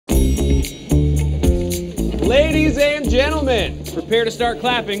Ladies and gentlemen, prepare to start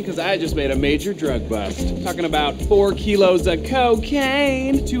clapping because I just made a major drug bust. Talking about 4 kilos of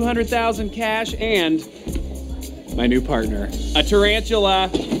cocaine, 200,000 cash, and my new partner, a tarantula.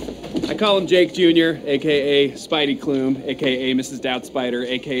 I call him Jake Jr., a.k.a. Spidey Klume, a.k.a. Mrs. Doubt Spider,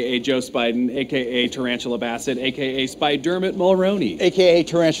 a.k.a. Joe Spiden, a.k.a. Tarantula Bassett, a.k.a. Spidermot Mulroney. A.k.a.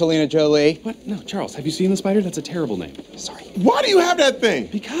 Tarantelina Jolie. What? No, Charles, have you seen the spider? That's a terrible name. Sorry. Why do you have that thing?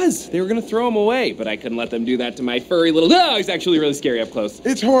 Because they were going to throw him away, but I couldn't let them do that to my furry little... Oh, he's actually really scary up close.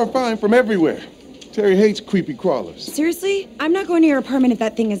 It's horrifying from everywhere. Terry hates creepy crawlers. Seriously? I'm not going to your apartment if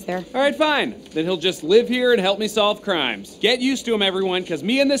that thing is there. All right, fine. Then he'll just live here and help me solve crimes. Get used to him, everyone, because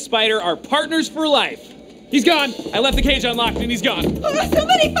me and this spider are partners for life. He's gone. I left the cage unlocked and he's gone. Oh,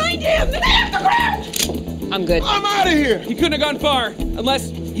 somebody find him! They have the ground! I'm good. I'm out of here! He couldn't have gone far,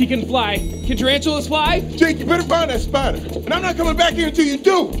 unless he can fly. Can tarantulas fly? Jake, you better find that spider. And I'm not coming back here until you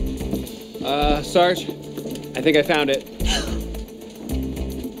do. Sarge, I think I found it.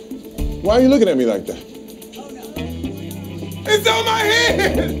 Why are you looking at me like that? Oh, no. It's on my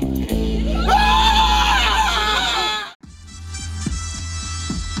head!